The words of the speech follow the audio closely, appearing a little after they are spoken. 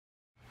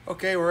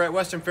Okay, we're at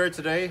Western Fair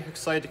today.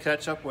 Excited to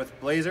catch up with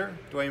Blazer,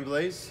 Dwayne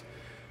Blais.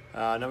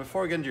 Now,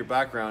 before we get into your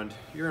background,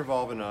 you're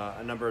involved in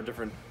a number of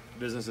different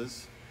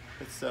businesses.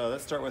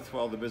 Let's start with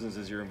the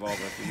businesses you're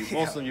involved with.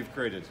 Most of them you've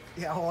created.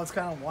 Yeah, well, it's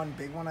kind of one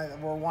big one,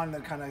 or one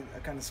that kind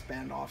of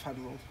spanned off, had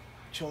little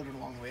children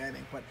along the way, I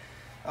think. But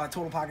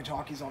Total Package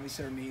Hockey is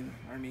obviously our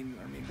main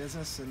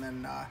business, and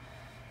then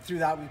through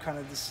that we kind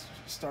of just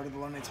started the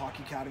London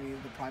Hockey Academy,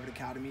 the private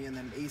academy, and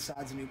then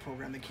ASAD's a new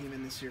program that came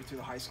in this year through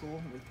the high school,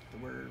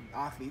 where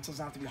athletes, it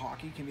doesn't have to be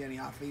hockey, it can be any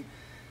athlete,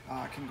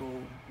 can go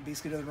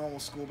basically to their normal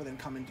school, but then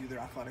come and do their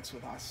athletics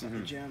with us at the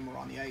gym or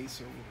on the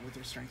ice or with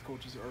their strength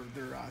coaches or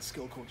their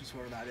skill coaches,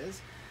 whoever that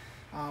is.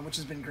 Which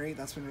has been great.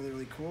 That's been really,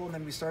 really cool. And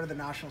then we started the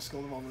National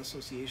Skill Development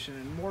Association,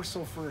 and more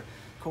so for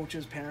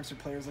coaches, parents, or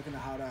players looking at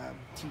how to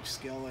teach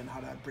skill and how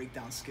to break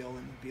down skill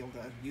and be able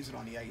to use it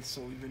on the ice.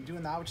 So we've been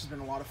doing that, which has been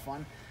a lot of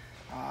fun.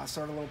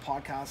 Started a little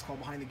podcast called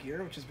Behind the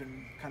Gear, which has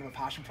been kind of a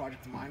passion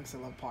project of mine because I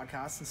love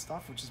podcasts and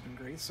stuff, which has been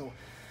great. So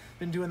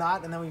been doing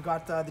that. And then we've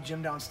got the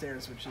gym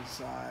downstairs, which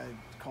is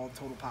called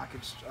Total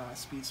Package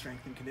Speed,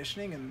 Strength, and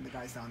Conditioning. And the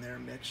guys down there,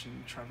 Mitch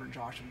and Trevor and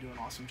Josh, have been doing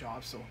an awesome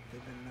job. So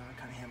they've been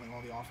kind of handling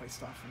all the off-ice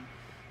stuff and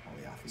all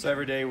the athletes. So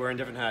every day wearing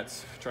different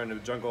hats, trying to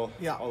juggle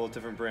all the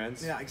different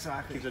brands. Yeah,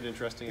 exactly. Keeps it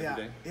interesting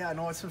every day. Yeah,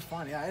 no, it's been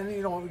fun. Yeah, and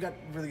you know what, we got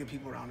really good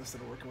people around us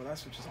that are working with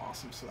us, which is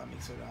awesome. So that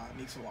makes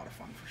it a lot of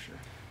fun for sure.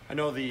 I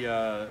know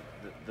the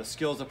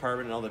skills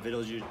department and all the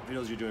videos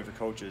you're doing for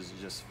coaches is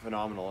just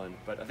phenomenal.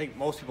 But I think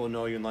most people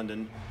know you in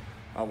London.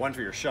 One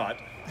for your shot.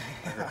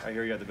 I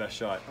hear you had the best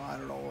shot. Oh, I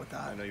don't know what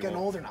that. I'm getting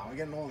older now. I'm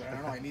getting older. I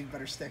don't know. I need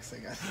better sticks, I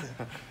guess.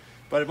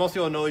 But most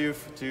people know you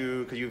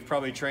because you've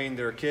probably trained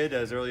their kid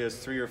as early as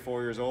 3 or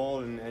 4 years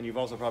old, and you've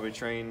also probably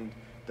trained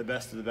the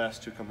best of the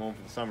best who come home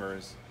for the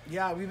summers.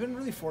 Yeah, we've been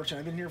really fortunate.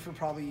 I've been here for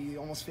probably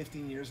almost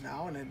 15 years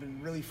now, and I've been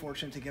really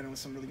fortunate to get in with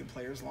some really good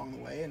players along the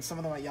way, and some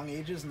of them at young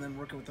ages, and then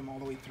working with them all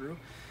the way through.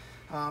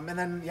 And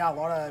then,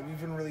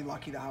 we've been really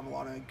lucky to have a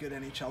lot of good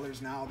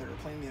NHLers now that are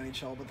playing the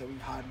NHL, but that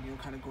we've had,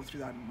 kind of go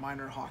through that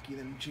minor hockey,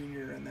 then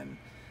junior, and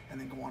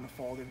then go on to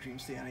follow their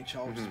dreams to the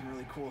NHL, which has been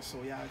really cool. So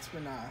yeah, it's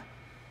been,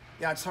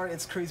 it's hard.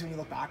 It's crazy when you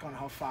look back on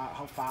how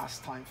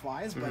fast time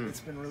flies, but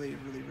it's been really,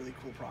 really, really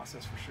cool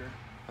process for sure.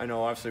 I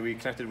know. Obviously, we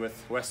connected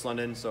with West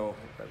London, so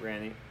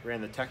ran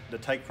the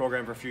Tyke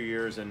program for a few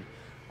years, and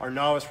our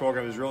novice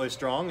program is really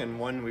strong. And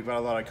we've got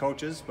a lot of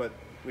coaches, but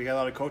we got a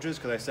lot of coaches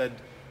because I said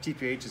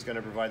TPH is going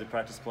to provide the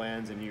practice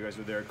plans, and you guys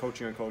were there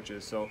coaching our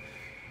coaches. So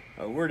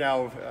we're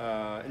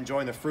now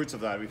enjoying the fruits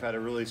of that. We've had a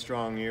really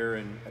strong year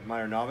at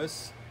minor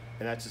novice.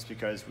 And that's just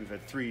because we've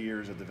had 3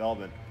 years of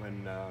development.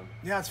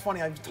 Yeah, it's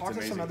funny. I've talked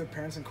to some other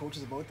parents and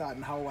coaches about that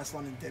and how West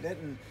London did it.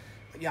 And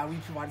yeah, we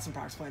provided some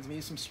practice plans, maybe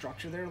some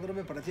structure there a little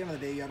bit. But at the end of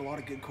the day, you had a lot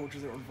of good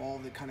coaches that were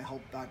involved that kind of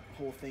helped that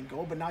whole thing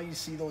go. But now you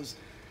see those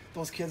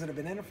kids that have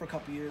been in it for a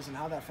couple of years and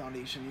have that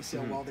foundation. You see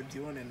how well they're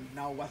doing. And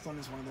now West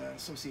London is one of the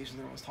associations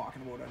that I was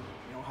talking about,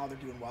 and how they're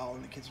doing well,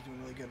 and the kids are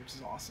doing really good, which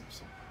is awesome.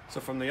 So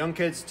from the young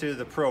kids to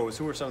the pros,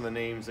 who are some of the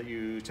names that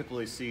you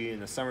typically see in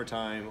the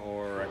summertime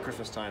or at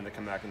Christmas time that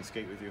come back and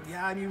skate with you?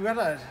 Yeah, I mean,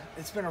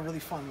 it's been a really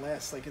fun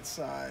list. Like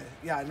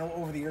I know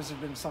over the years there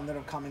have been some that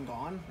have come and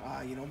gone,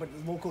 but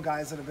local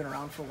guys that have been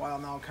around for a while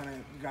now, kind of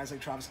guys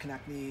like Travis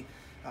Konechny,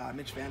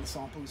 Mitch Van de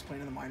Sample, who's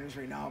playing in the minors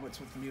right now, but it's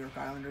with the New York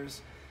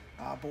Islanders,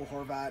 Bo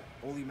Horvat,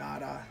 Oli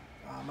Mata,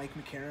 Mike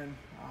McCarron.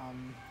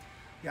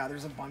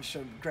 There's a bunch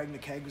of Greg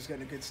McKegg, who's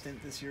getting a good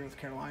stint this year with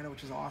Carolina,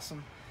 which is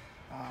awesome.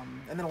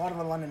 And then a lot of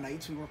the London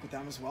Knights, we work with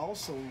them as well,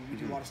 so we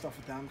do a lot of stuff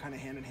with them kind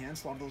of hand in hand.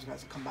 So a lot of those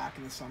guys will come back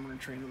in the summer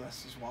and train with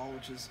us as well,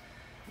 which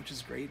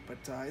is great. But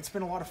it's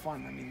been a lot of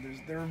fun. I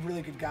mean, they're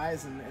really good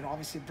guys, and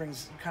obviously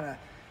it kind of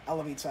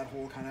elevates that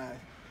whole kind of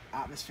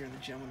atmosphere in the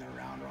gym when they're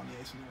around or on the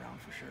ice when they're around,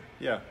 for sure.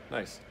 Yeah,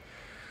 nice.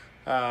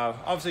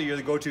 Obviously, you're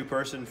the go-to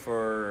person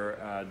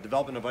for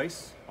development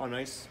of on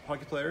ice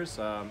hockey players.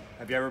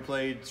 Have you ever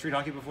played street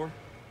hockey before?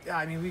 Yeah,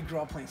 I mean, we grew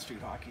up playing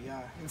street hockey,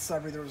 yeah. In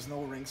Sudbury, there was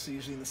no rinks, so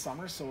usually in the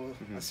summer, so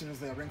as soon as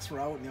the rinks were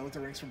out and the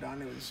outdoor rinks were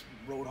done, it was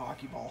road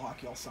hockey, ball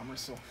hockey all summer.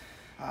 So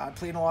I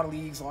played in a lot of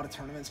leagues, a lot of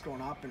tournaments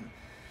growing up, and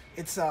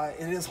it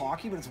is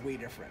hockey, but it's way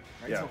different,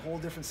 right? Yeah. It's a whole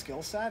different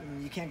skill set,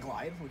 and you can't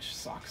glide, which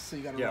sucks, so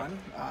you got to run.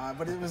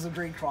 But it was a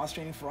great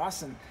cross-training for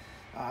us, and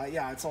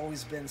it's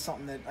always been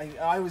something that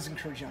I always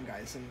encourage young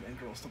guys and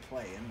girls to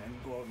play and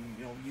go out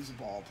and use a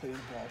ball, play with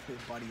the ball, play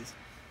with buddies.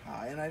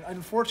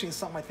 Unfortunately, it's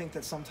something I think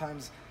that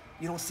sometimes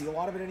you don't see a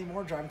lot of it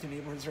anymore. Driving through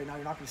neighborhoods right now,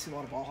 you're not going to see a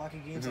lot of ball hockey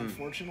games,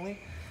 unfortunately.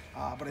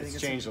 But I think it's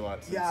changed a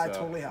lot. Since, it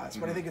totally has.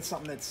 But I think it's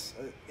something that's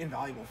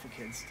invaluable for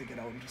kids to get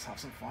out and just have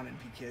some fun and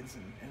be kids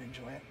and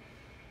enjoy it.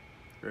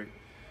 Great.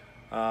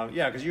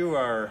 Because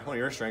one of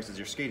your strengths is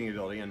your skating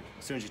ability, and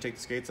as soon as you take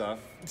the skates off,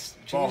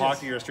 ball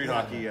hockey or street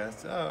hockey, I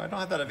don't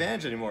have that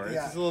advantage anymore.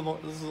 Yeah. This is a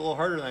little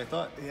harder than I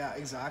thought. Yeah,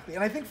 exactly.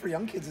 And I think for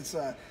young kids, it's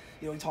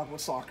we talk about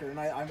soccer, and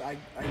I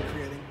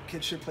agree. I think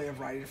kids should play a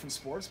variety of different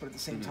sports, but at the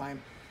same time,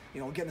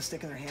 getting a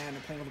stick in their hand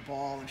and playing with the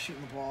ball and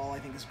shooting the ball, I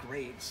think is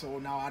great. So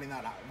now adding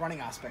that running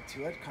aspect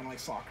to it, kind of like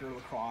soccer,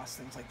 lacrosse,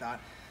 things like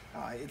that,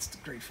 it's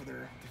great for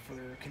their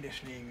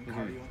conditioning and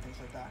cardio and things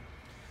like that.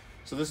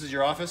 So this is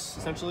your office,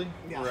 essentially?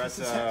 Yeah, We're this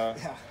is at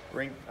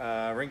it.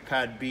 rink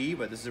pad B,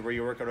 but this is where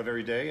you work out of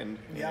every day. And,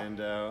 Yeah.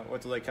 and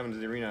what's it like coming to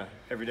the arena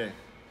every day?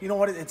 You know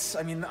what?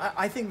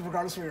 I think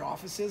regardless of where your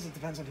office is, it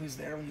depends on who's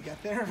there when you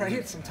get there, right?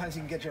 Mm-hmm. Sometimes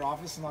you can get your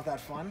office, it's not that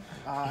fun.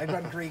 I've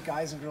got great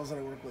guys and girls that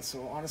I work with,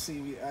 so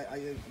honestly,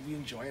 we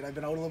enjoy it. I've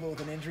been out a little bit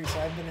with an injury, so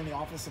I haven't been in the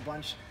office a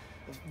bunch.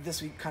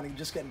 This week, kind of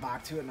just getting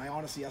back to it, and I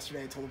honestly,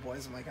 yesterday I told the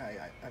boys, I'm like,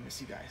 I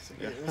miss you guys.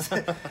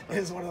 Like, it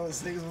was one of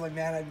those things. I'm like,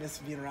 man, I miss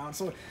being around.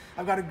 So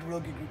I've got a real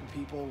good group of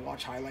people,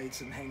 watch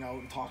highlights and hang out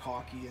and talk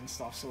hockey and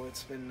stuff. So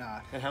it's been.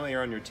 And how many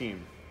are on your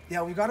team?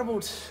 Yeah, we've got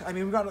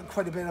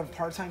quite a bit of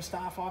part-time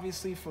staff,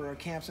 obviously, for our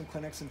camps and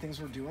clinics and things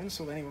we're doing.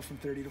 So anywhere from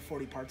 30 to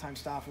 40 part-time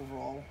staff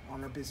overall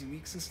on our busy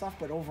weeks and stuff.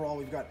 But overall,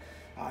 we've got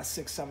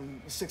 6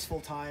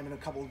 full-time and a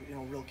couple,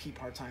 real key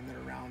part-time that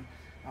are around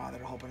that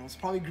are helping us.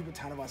 Probably a group of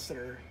 10 of us that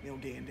are,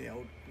 day in, day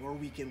out, or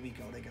week in, week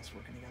out, I guess,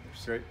 working together.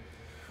 So. Great.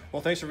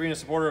 Well, thanks for being a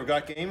supporter of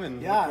Got Game,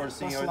 and look forward to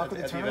seeing you at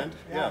the event.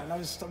 Yeah,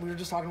 and we were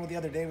just talking about the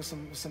other day with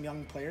some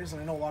young players,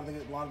 and I know a lot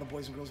of the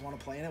boys and girls want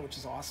to play in it, which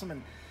is awesome.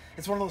 And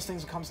it's one of those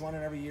things that comes to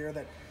London every year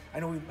that I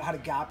know we had a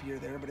gap year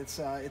there, but it's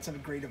a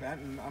great event,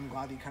 and I'm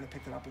glad you kind of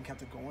picked it up and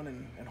kept it going,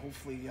 and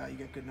hopefully you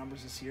get good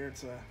numbers this year.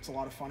 It's a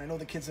lot of fun. I know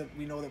the kids that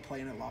we know that play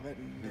in it love it,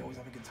 and they always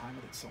have a good time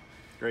with it. So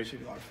great. It should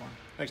be a lot of fun.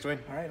 Thanks, Dwayne.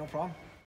 All right, no problem.